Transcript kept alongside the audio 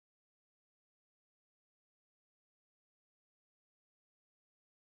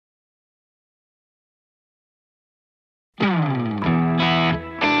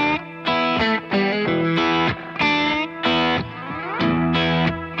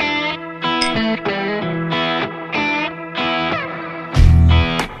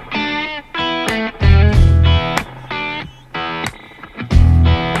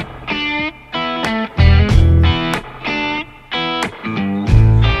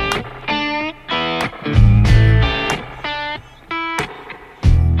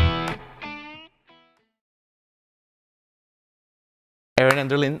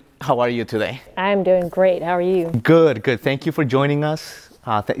Enderlin. How are you today? I'm doing great. How are you? Good, good. Thank you for joining us.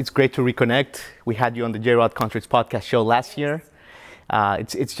 It's great to reconnect. We had you on the J-Rod Concerts podcast show last year.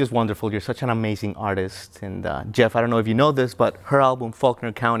 It's just wonderful. You're such an amazing artist. And Jeff, I don't know if you know this, but her album,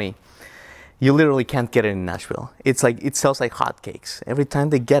 Faulkner Country, you literally can't get it in Nashville. It's like, it sells like hotcakes. Every time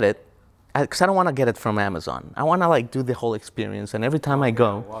they get it, because I don't want to get it from Amazon. I want to like do the whole experience. And every time I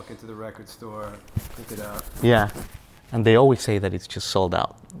go, walk into the record store, pick it up. Yeah. And they always say that it's just sold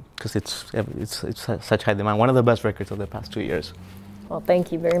out because it's such high demand. One of the best records of the past 2 years. Well,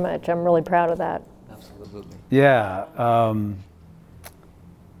 thank you very much. I'm really proud of that. Absolutely. Yeah.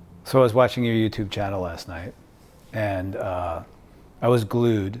 So I was watching your YouTube channel last night, and I was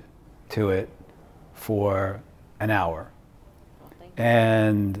glued to it for an hour. Well, thank you.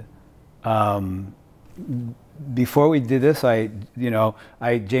 And before we did this,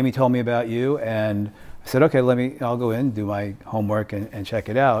 Jamie told me about you, and I said, okay, I'll go in, do my homework and check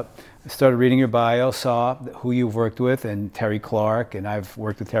it out. I started reading your bio, saw who you've worked with, and Terri Clark, and I've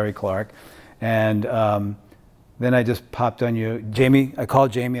worked with Terri Clark. And then I just popped on you. Jamie, I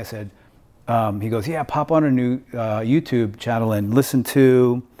called Jamie, I said, he goes, yeah, pop on a new YouTube channel and listen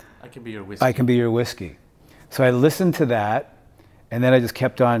to I Can Be Your Whiskey. I Can Be Your Whiskey. So I listened to that, and then I just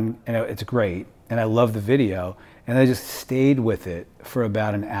kept on, it's great, and I love the video, and I just stayed with it for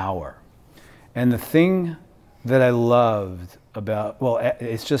about an hour. And the thing that I loved about, well,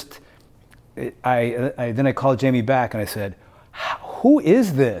 it's just, then I called Jamie back and I said, who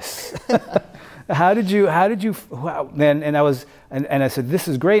is this? How did you, and I said, this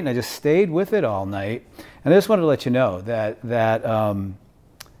is great. And I just stayed with it all night. And I just wanted to let you know that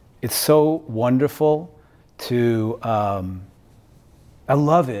it's so wonderful to, I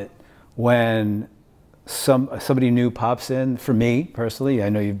love it when somebody new pops in, for me personally. I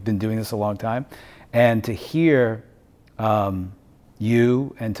know you've been doing this a long time, and to hear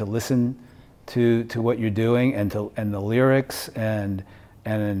you and to listen to what you're doing and the lyrics and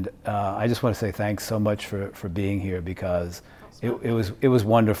I just want to say thanks so much for being here, because it was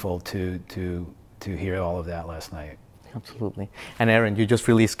wonderful to hear all of that last night. Absolutely. And Erin, you just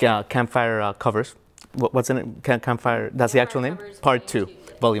released Campfire Covers. What's in it? Campfire, that's the actual name? Part 2.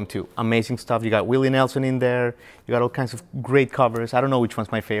 Volume 2. Amazing stuff. You got Willie Nelson in there. You got all kinds of great covers. I don't know which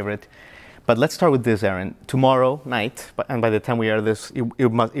one's my favorite. But let's start with this, Erin. Tomorrow night, and by the time we air this, it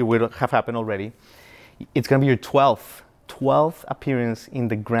will have happened already. It's going to be your 12th appearance in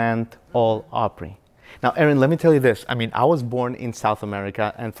the Grand Ole Opry. Now, Erin, let me tell you this. I mean, I was born in South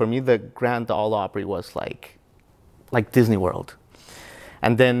America, and for me, the Grand Ole Opry was like Disney World.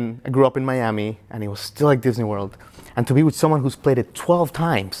 And then I grew up in Miami, and it was still like Disney World. And to be with someone who's played it 12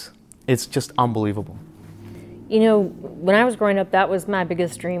 times, it's just unbelievable. You know, when I was growing up, that was my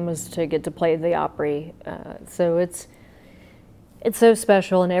biggest dream, was to get to play the Opry. So it's so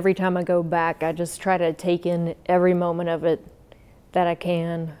special, and every time I go back, I just try to take in every moment of it that I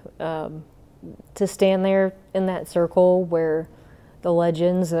can. To stand there in that circle where the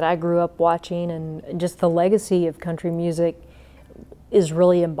legends that I grew up watching and just the legacy of country music is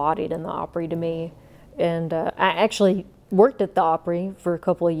really embodied in the Opry to me. And I actually worked at the Opry for a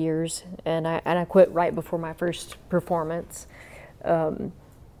couple of years, and I quit right before my first performance. So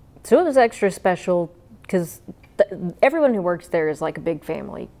it was extra special because everyone who works there is like a big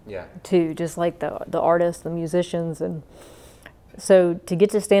family, too, just like the artists, the musicians. And so to get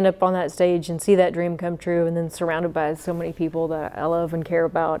to stand up on that stage and see that dream come true, and then surrounded by so many people that I love and care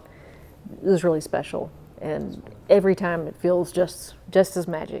about, it was really special. And every time it feels just as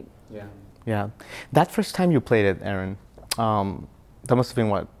magic. Yeah. Yeah. That first time you played it, Erin, that must have been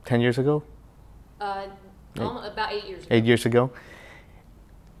what, 10 years ago? About 8 years ago. 8 years ago.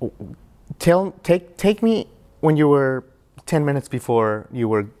 Take me when you were 10 minutes before you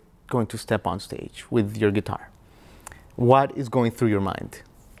were going to step on stage with your guitar. What is going through your mind?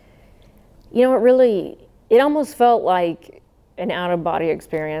 You know, it almost felt like an out-of-body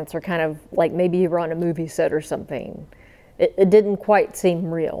experience, or kind of like maybe you were on a movie set or something. It didn't quite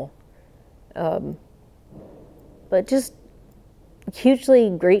seem real. But just hugely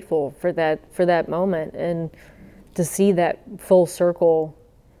grateful for that moment, and to see that full circle.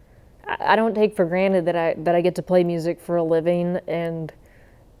 I don't take for granted that I get to play music for a living, and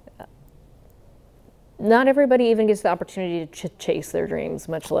not everybody even gets the opportunity to chase their dreams,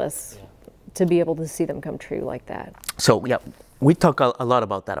 much less to be able to see them come true like that. So yeah, we talk a lot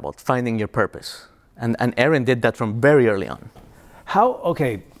about that, about finding your purpose, and Erin did that from very early on.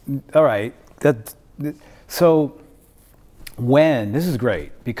 Okay, all right. So this is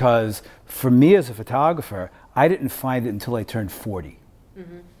great, because for me as a photographer, I didn't find it until I turned 40.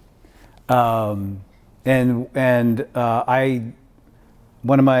 Mm-hmm.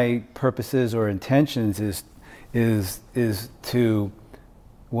 one of my purposes or intentions is to,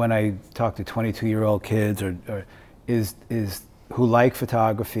 when I talk to 22-year-old kids is who like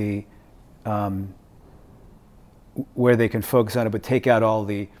photography, where they can focus on it, but take out all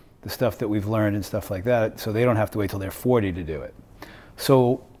the stuff that we've learned and stuff like that, so they don't have to wait till they're 40 to do it.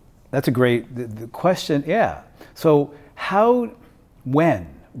 So that's a great, the question, yeah. So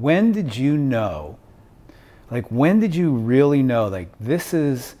when did you know, like when did you really know, like this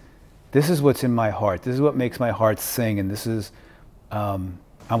is what's in my heart, this is what makes my heart sing, and this is, I'm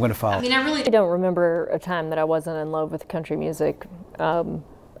gonna follow. I mean, I really don't remember a time that I wasn't in love with country music.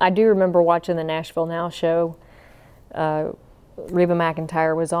 I do remember watching the Nashville Now show. Reba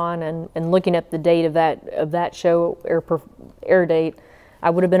McEntire was on, and looking up the date of that show, air date, I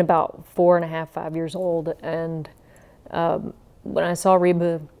would have been about 4.5, 5 years old, and when I saw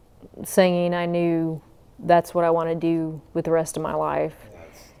Reba singing, I knew that's what I want to do with the rest of my life.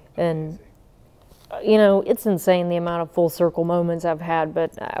 And you know, it's insane the amount of full circle moments I've had,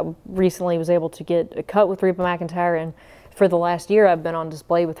 but I recently was able to get a cut with Reba McEntire, and for the last year I've been on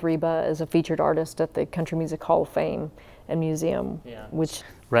display with Reba as a featured artist at the Country Music Hall of Fame and Museum, which...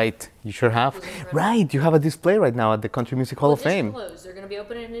 Right, you sure have. Right, you have a display right now at the Country Music Hall of Fame. Closed. They're going to be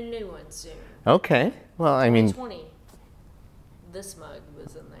opening a new one soon. Okay, well, I mean... 2020. This mug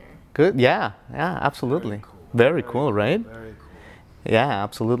was in there. Good, yeah, absolutely. Very cool, right? Very cool. Yeah,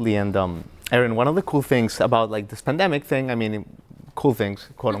 absolutely. And Erin, one of the cool things about like this pandemic thing, I mean, cool things,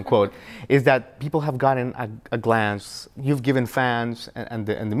 quote unquote, is that people have gotten a glance. You've given fans and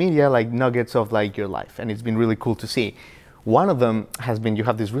the media like nuggets of like your life, and it's been really cool to see. One of them has been, you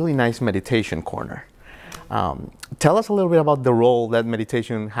have this really nice meditation corner. Tell us a little bit about the role that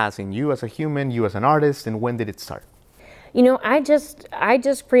meditation has in you as a human, you as an artist, and when did it start? You know, I just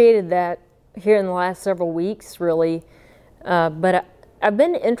created that here in the last several weeks, really. But I've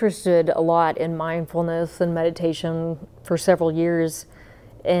been interested a lot in mindfulness and meditation for several years,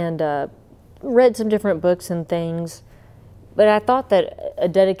 and read some different books and things. But I thought that a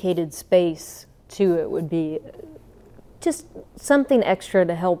dedicated space to it would be just something extra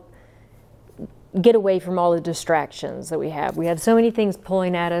to help get away from all the distractions that we have. We have so many things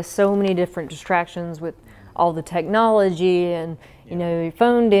pulling at us, so many different distractions with all the technology and you know, your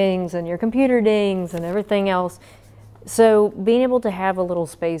phone dings and your computer dings and everything else. So being able to have a little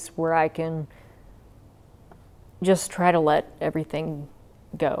space where I can just try to let everything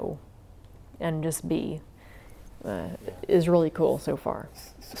go and just be is really cool so far.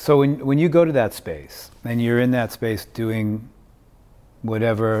 So when you go to that space and you're in that space doing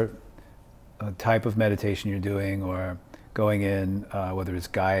whatever type of meditation you're doing, or going in, whether it's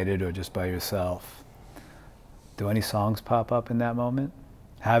guided or just by yourself, do any songs pop up in that moment?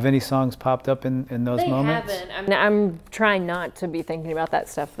 Have any songs popped up in those moments? They haven't. I mean, I'm trying not to be thinking about that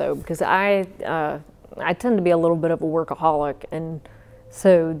stuff though, because I tend to be a little bit of a workaholic, and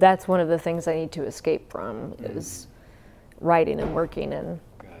so that's one of the things I need to escape from is writing and working and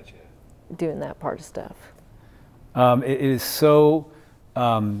doing that part of stuff. It is so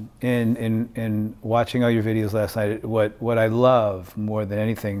in watching all your videos last night. What I love more than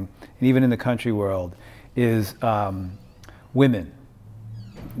anything, and even in the country world, is women.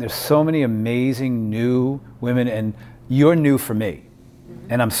 There's so many amazing new women, and you're new for me.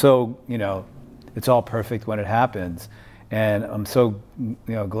 And I'm so, you know, it's all perfect when it happens. And I'm so, you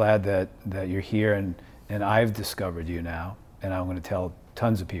know, glad that you're here, and I've discovered you now, and I'm going to tell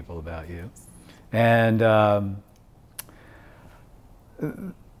tons of people about you. And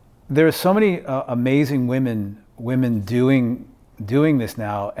there are so many amazing women doing this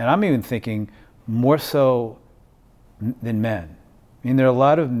now, and I'm even thinking more so than men. I mean, there are a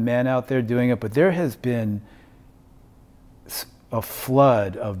lot of men out there doing it, but there has been a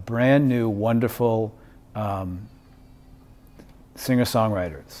flood of brand new, wonderful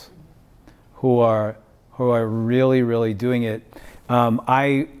singer-songwriters who are really, really doing it.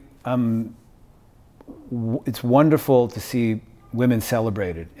 It's wonderful to see women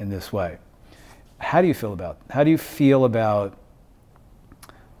celebrated in this way. How do you feel about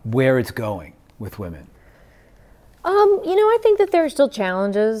where it's going with women? You know, I think that there are still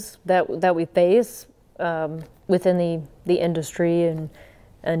challenges that we face within the industry and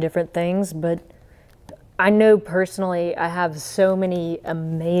different things, but I know personally I have so many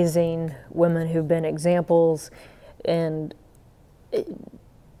amazing women who've been examples and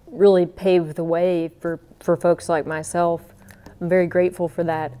really paved the way for folks like myself. I'm very grateful for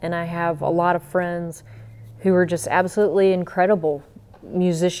that, and I have a lot of friends who are just absolutely incredible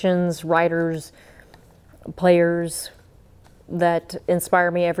musicians, writers, players that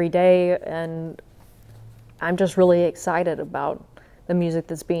inspire me every day, and I'm just really excited about the music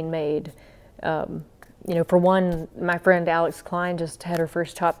that's being made. You know, for one, my friend Alex Klein just had her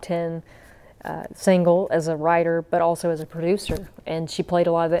first top 10 single as a writer, but also as a producer, and she played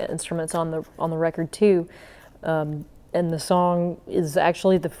a lot of the instruments on the record too. And the song is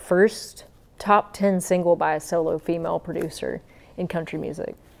actually the first top 10 single by a solo female producer in country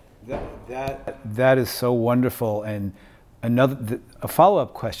music. That is so wonderful. And a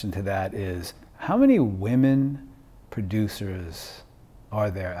follow-up question to that is, how many women producers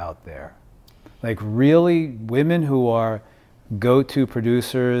are there out there? Like really women who are go-to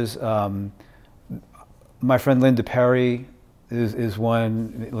producers. My friend Linda Perry is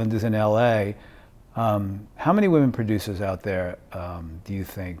one. Linda's in LA. How many women producers out there do you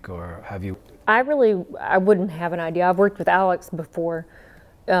think, or have you? I wouldn't have an idea. I've worked with Alex before.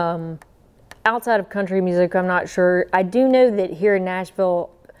 Outside of country music, I'm not sure. I do know that here in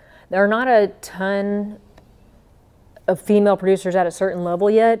Nashville, there are not a ton of female producers at a certain level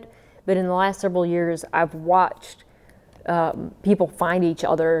yet. But in the last several years, I've watched people find each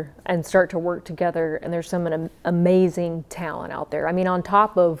other and start to work together, and there's some amazing talent out there. I mean, on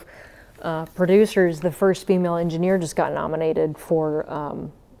top of producers, the first female engineer just got nominated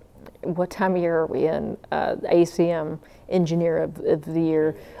for, what time of year are we in? ACM Engineer of the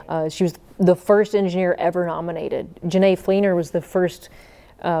Year. She was the first engineer ever nominated. Janae Fleener was the first,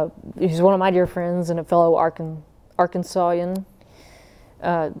 she's one of my dear friends and a fellow Arkansasian.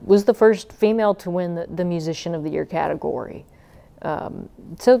 Was the first female to win the Musician of the Year category.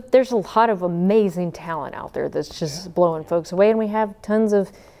 So there's a lot of amazing talent out there that's just blowing folks away, and we have tons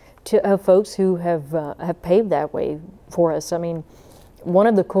of folks who have paved that way for us. I mean, one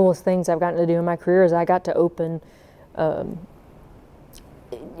of the coolest things I've gotten to do in my career is I got to open.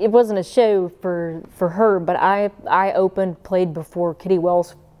 It wasn't a show for her, but I played before Kitty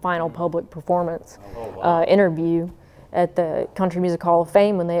Wells' final public performance interview at the Country Music Hall of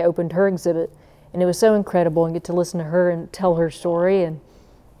Fame when they opened her exhibit, and it was so incredible, and get to listen to her and tell her story, and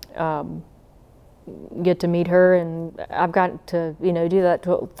get to meet her, and I've got to do that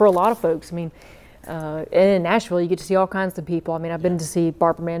for a lot of folks. I mean, in Nashville you get to see all kinds of people. I mean, I've been to see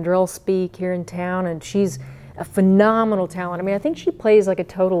Barbara Mandrell speak here in town, and she's a phenomenal talent. I mean, I think she plays like a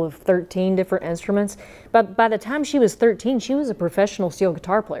total of 13 different instruments, but by the time she was 13, she was a professional steel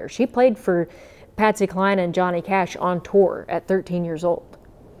guitar player. She played for Patsy Cline and Johnny Cash on tour at 13 years old.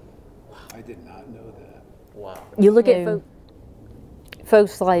 I did not know that. Wow. You look at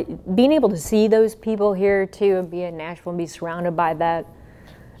folks like being able to see those people here too, and be in Nashville and be surrounded by that.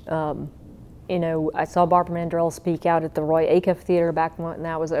 You know, I saw Barbara Mandrell speak out at the Roy Acuff Theater back when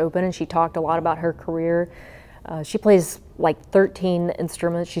that was open, and she talked a lot about her career. She plays like 13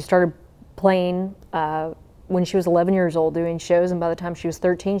 instruments. She started playing when she was 11 years old doing shows, and by the time she was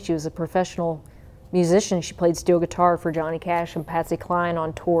 13, she was a professional musician. She played steel guitar for Johnny Cash and Patsy Cline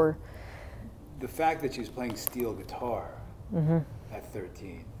on tour. The fact that she was playing steel guitar at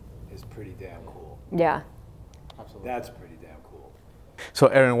 13 is pretty damn cool. Yeah. Absolutely. That's pretty damn cool. So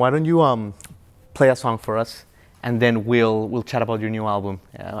Erin, why don't you play a song for us, and then we'll chat about your new album.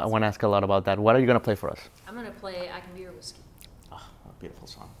 I want to ask a lot about that. What are you going to play for us? I'm going to play I Can Be Your Whiskey. Oh, a beautiful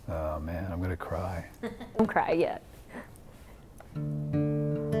song. Oh man, I'm going to cry. Don't cry yet.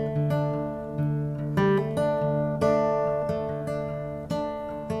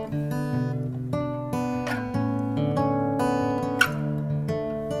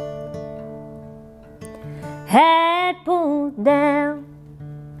 Hat pulled down,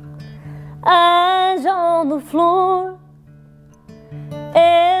 eyes on the floor.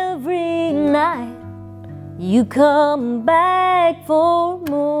 Every night you come back for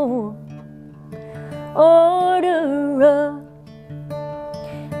more. Order up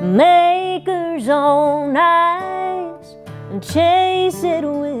Maker's own eyes and chase it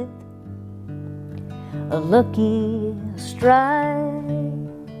with a lucky strike.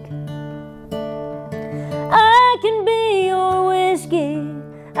 I can be your whiskey,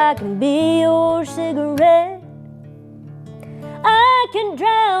 I can be your cigarette. I can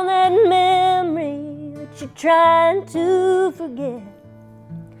drown that memory that you're trying to forget.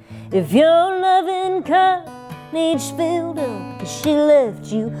 If your loving cup needs filled up 'cause she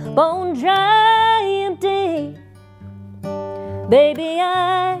left you bone dry empty, baby,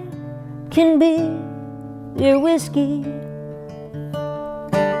 I can be your whiskey.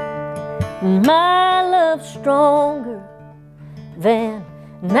 My love's stronger than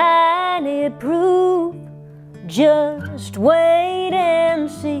 90 proof. Just wait and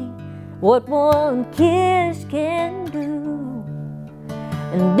see what one kiss can do.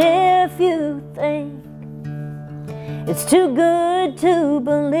 And if you think it's too good to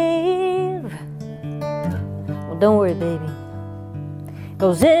believe, well, don't worry, baby.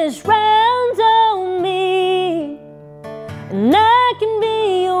 'cause this round's on me. And I can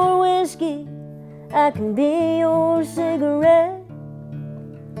be your whiskey, I can be your cigarette.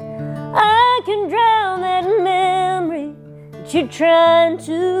 I can drown that memory that you're trying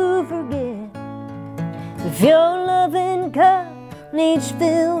to forget. If your loving cup needs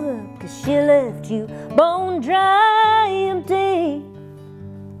filled up 'cause she left you bone dry empty,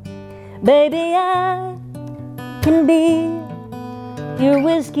 baby, I can be your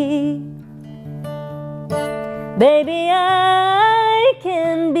whiskey. Baby, I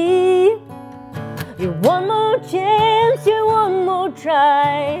can be your one more chance, your one more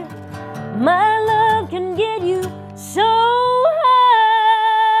try. My love can get you so high.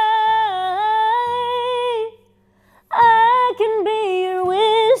 I can be your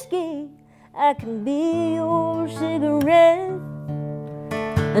whiskey, I can be your cigarette.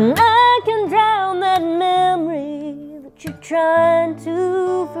 And I can drown that memory that you're trying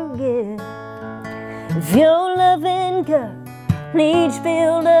to forget. If your loving cup needs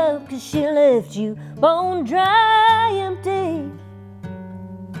filled up 'cause she left you bone dry empty,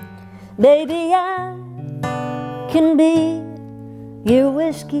 baby, I can be your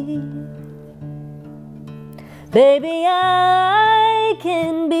whiskey. Baby, I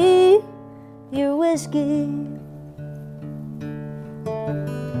can be your whiskey.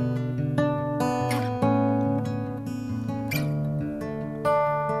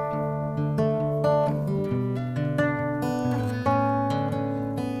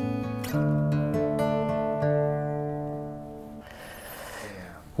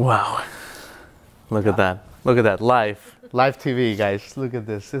 Wow. Look at that. Look at that. Live TV, guys. Look at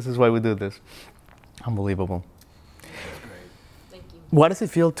this. This is why we do this. Unbelievable. That's great. Thank you. What does it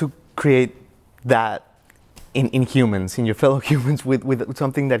feel to create that in humans, in your fellow humans, with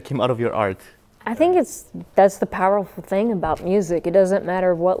something that came out of your art? I think that's the powerful thing about music. It doesn't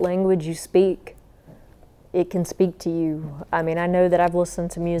matter what language you speak. It can speak to you. I mean, I know that I've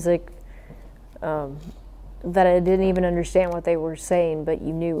listened to music that I didn't even understand what they were saying, but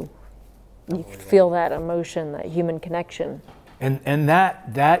you knew. You could feel that emotion, that human connection. And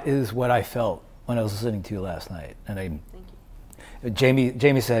that is what I felt when I was listening to you last night. And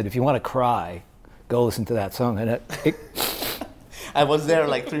Jamie said, if you want to cry, go listen to that song. And I was there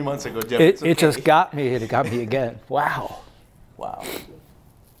like 3 months ago, Jeff. It just got me. It got me again. Wow. Wow.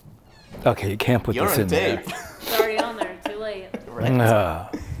 Okay, you can't put this in there. It's already on there. Too late. Right.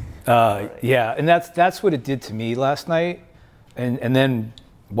 Yeah, and that's what it did to me last night. And then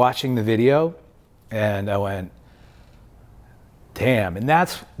watching the video, and I went, damn. And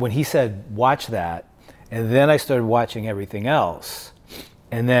that's when he said, watch that. And then I started watching everything else.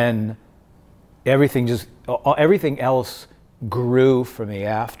 And then everything else grew for me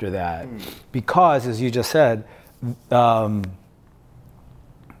after that. Because, as you just said, the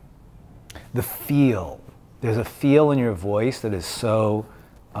feel. There's a feel in your voice that is so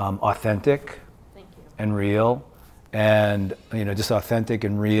authentic and real, and just authentic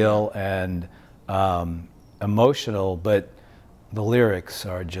and real and emotional. But the lyrics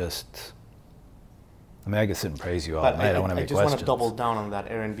are just. I mean, I could sit and praise you all night. I want to make questions. I just want to double down on that,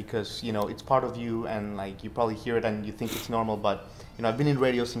 Erin, because it's part of you, and like you probably hear it and you think it's normal. But I've been in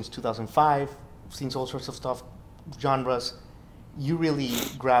radio since 2005, seen all sorts of stuff, genres. You really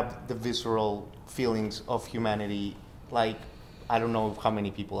grabbed the visceral feelings of humanity. Like I don't know how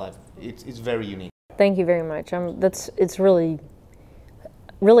many people have. It's very unique. Thank you very much. It's really,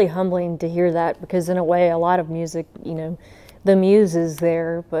 really humbling to hear that, because in a way, a lot of music, the muse is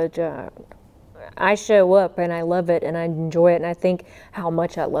there, but. I show up and I love it and I enjoy it, and I think how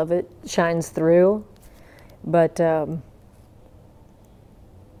much I love it shines through. But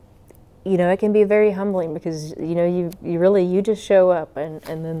it can be very humbling, because you just show up, and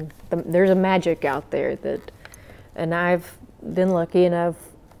then there's a magic out there and I've been lucky enough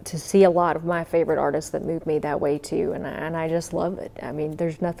to see a lot of my favorite artists that move me that way too, and I just love it. I mean,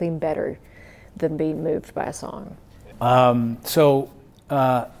 there's nothing better than being moved by a song.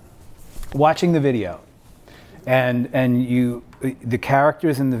 Watching the video, and the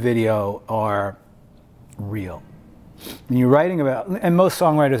characters in the video are real. And you're writing about, and most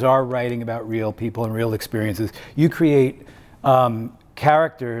songwriters are writing about real people and real experiences. You create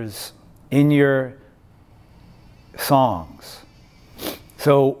characters in your songs.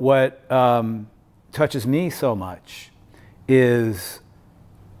 So what touches me so much is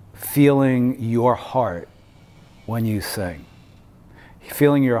feeling your heart when you sing.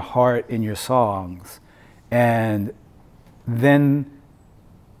 Feeling your heart in your songs, and then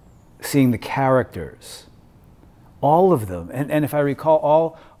seeing the characters, all of them. And if I recall,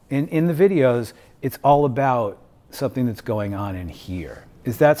 all in the videos, it's all about something that's going on in here.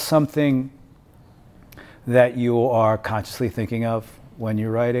 Is that something that you are consciously thinking of when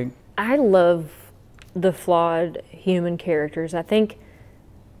you're writing? I love the flawed human characters. I think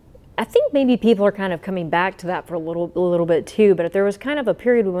maybe people are kind of coming back to that for a little bit too, but there was kind of a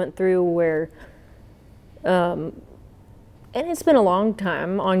period we went through where, and it's been a long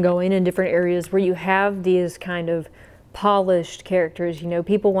time ongoing in different areas, where you have these kind of polished characters. You know,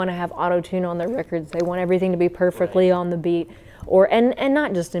 people want to have auto-tune on their records. They want everything to be perfectly on the beat, and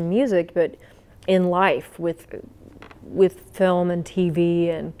not just in music, but in life with film and TV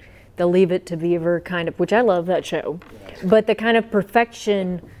and the Leave It to Beaver kind of, which I love that show, but the kind of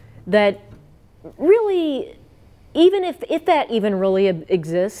perfection that really, even if that even really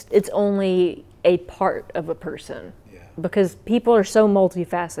exists, it's only a part of a person. Because people are so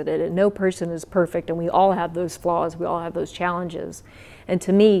multifaceted and no person is perfect, and we all have those flaws, we all have those challenges. And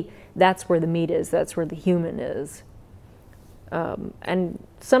to me, that's where the meat is, that's where the human is. And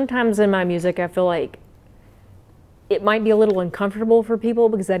sometimes in my music, I feel like it might be a little uncomfortable for people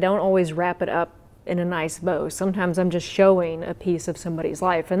because I don't always wrap it up in a nice bow. Sometimes I'm just showing a piece of somebody's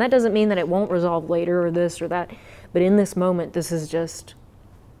life, and that doesn't mean that it won't resolve later or this or that, but in this moment, this is just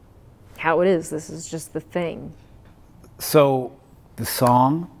how it is. This is just the thing. So the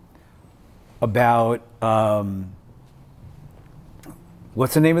song about,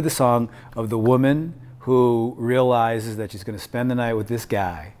 what's the name of the song of the woman who realizes that she's going to spend the night with this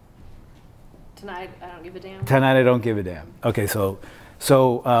guy? Tonight I Don't Give a Damn. Tonight I Don't Give a Damn. Okay, so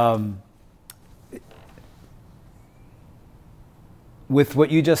with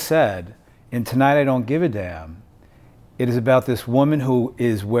what you just said, in Tonight I Don't Give a Damn, it is about this woman who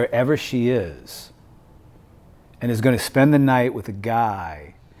is wherever she is and is going to spend the night with a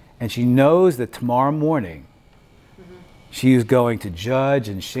guy, and she knows that tomorrow morning she is going to judge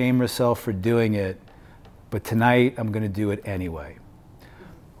and shame herself for doing it, but tonight I'm going to do it anyway.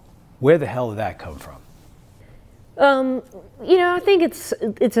 Where the hell did that come from? You know, I think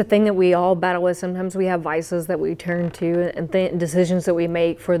it's a thing that we all battle with. Sometimes we have vices that we turn to and decisions that we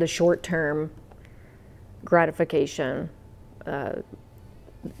make for the short-term gratification. The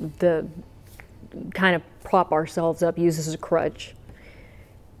kind of prop ourselves up, use as a crutch.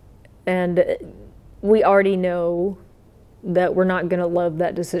 And we already know that we're not going to love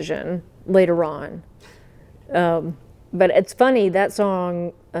that decision later on. But it's funny, that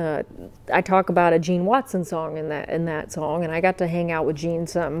song, I talk about a Gene Watson song in that song, and I got to hang out with Gene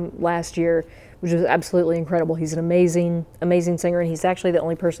some last year, which was absolutely incredible. He's an amazing, amazing singer, and he's actually the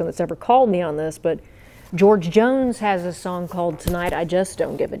only person that's ever called me on this, but George Jones has a song called Tonight I Just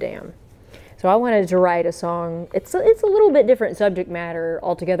Don't Give a Damn. So I wanted to write a song. It's a little bit different subject matter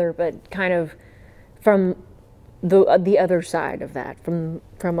altogether, but kind of from the other side of that, from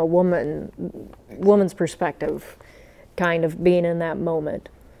a woman's perspective, kind of being in that moment.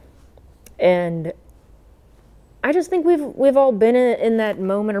 And I just think we've all been in that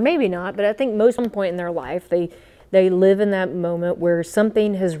moment, or maybe not, but I think most at some point in their life they live in that moment where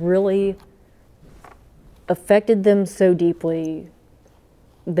something has really affected them so deeply.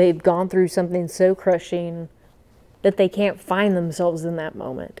 They've gone through something so crushing that they can't find themselves in that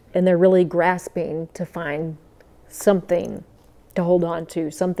moment, and they're really grasping to find something to hold on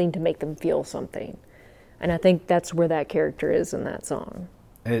to, something to make them feel something. And I think that's where that character is in that song.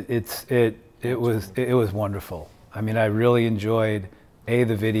 It was wonderful. I mean, I really enjoyed the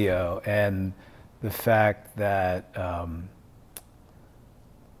video and the fact that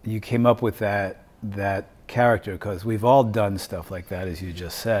you came up with that character, because we've all done stuff like that, as you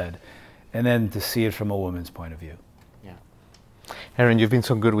just said, and then to see it from a woman's point of view. Yeah. Erin, you've been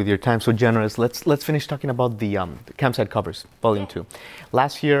so good with your time, so generous. Let's finish talking about the Campsite Covers, Volume 2.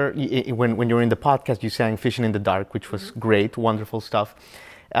 Last year, when you were in the podcast, you sang Fishing in the Dark, which was great, wonderful stuff.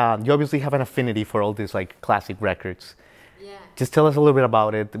 You obviously have an affinity for all these like classic records. Yeah. Just tell us a little bit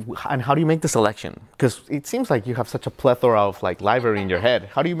about it, and how do you make the selection? Because it seems like you have such a plethora of like library in your head.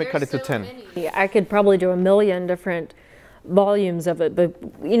 How do you cut it to 10? Yeah, I could probably do a million different volumes of it, but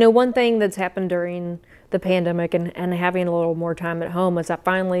you know, one thing that's happened during the pandemic and having a little more time at home is I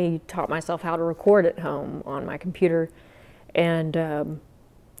finally taught myself how to record at home on my computer, and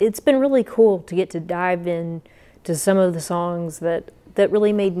it's been really cool to get to dive in to some of the songs that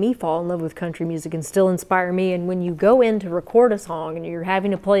really made me fall in love with country music and still inspire me. And when you go in to record a song and you're having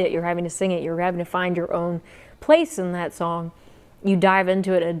to play it, you're having to sing it, you're having to find your own place in that song, you dive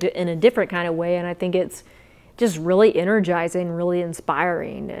into it in a different kind of way. And I think it's just really energizing, really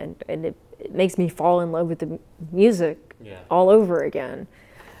inspiring, and it makes me fall in love with the music all over again.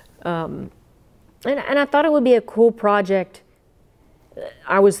 And I thought it would be a cool project.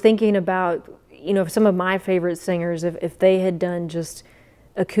 I was thinking about, you know, some of my favorite singers, if they had done just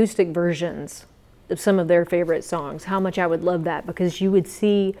acoustic versions of some of their favorite songs, how much I would love that, because you would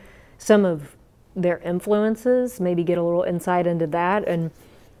see some of their influences, maybe get a little insight into that, and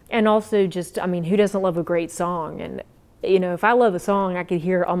also just, I mean, who doesn't love a great song? And you know, if I love a song, I could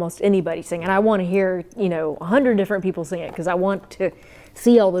hear almost anybody sing, and I want to hear, you know, 100 different people sing it because I want to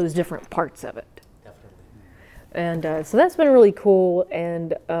see all those different parts of it. Definitely. And so that's been really cool.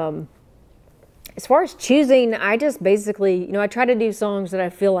 And as far as choosing, I just basically, you know, I try to do songs that I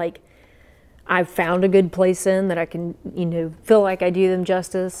feel like I've found a good place in, that I can, you know, feel like I do them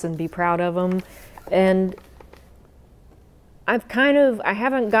justice and be proud of them. And I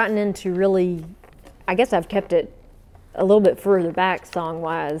haven't gotten into really, I guess I've kept it a little bit further back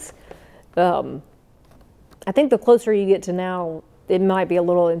song-wise. I think the closer you get to now, it might be a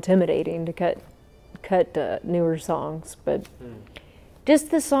little intimidating to cut newer songs, but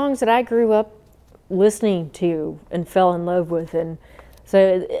just the songs that I grew up listening to and fell in love with. And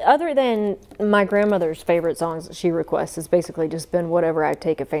so other than my grandmother's favorite songs that she requests, it's basically just been whatever I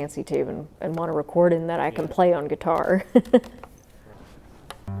take a fancy to and want to record and that I can play on guitar.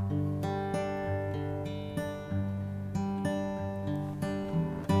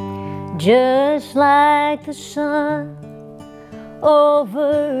 Just like the sun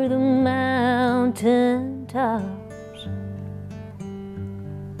over the mountain tops,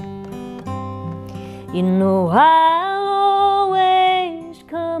 you know I'll always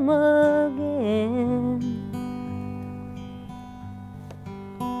come again.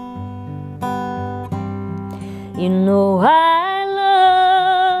 You know I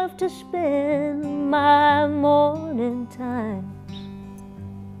love to spend my morning time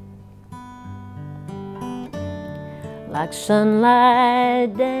like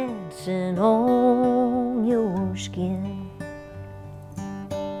sunlight dancing on your skin.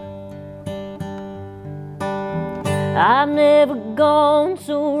 I've never gone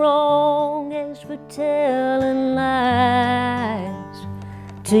so wrong as for telling lies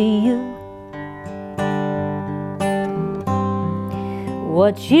to you.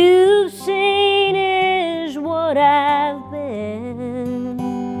 What you've seen is what I've been.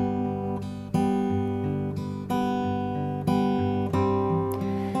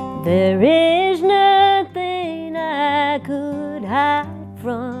 There is nothing I could hide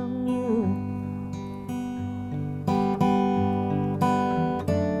from you.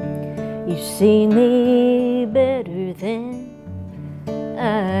 You see me better than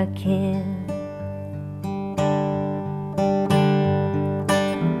I can.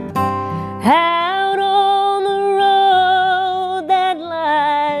 Out on the road that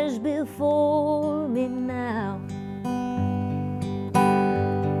lies before me now,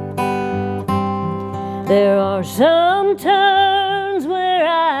 there are some turns where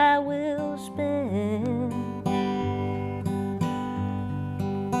I will spin.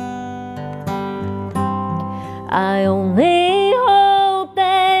 I only hope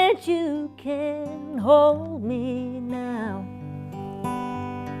that you can hold me now,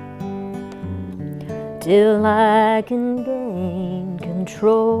 till I can gain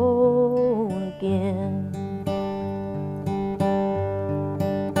control again.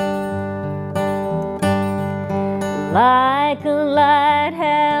 Like a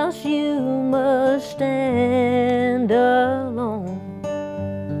lighthouse, you must stand alone.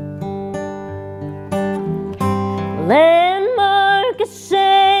 Landmark a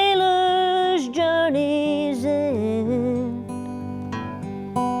sailor's journey's end.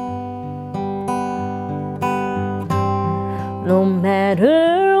 No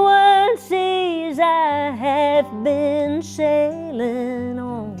matter what seas I have been sailing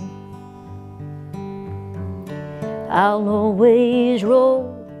on, I'll always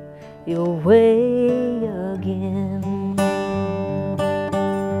roll your way again.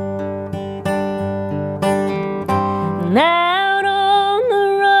 And out on the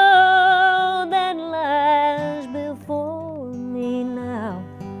road that lies before me now,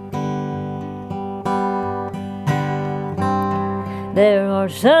 there are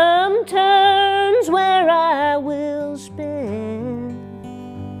some turns where I will spin.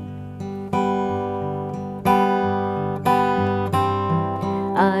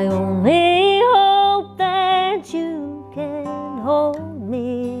 I only hope that you can hold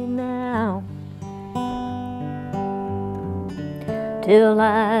me now, till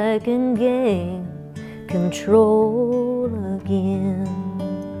I can gain control again.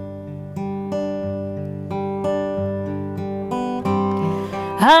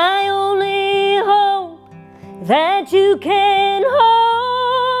 I only hope that you can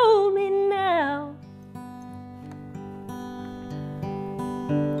hold me now,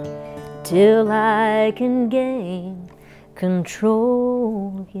 till I can gain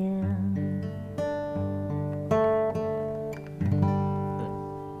control again.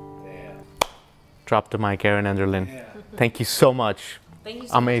 Drop the mic, Erin Enderlin. Thank you so much. Thank you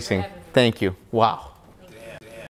so Amazing. much for having me. Thank you. Wow.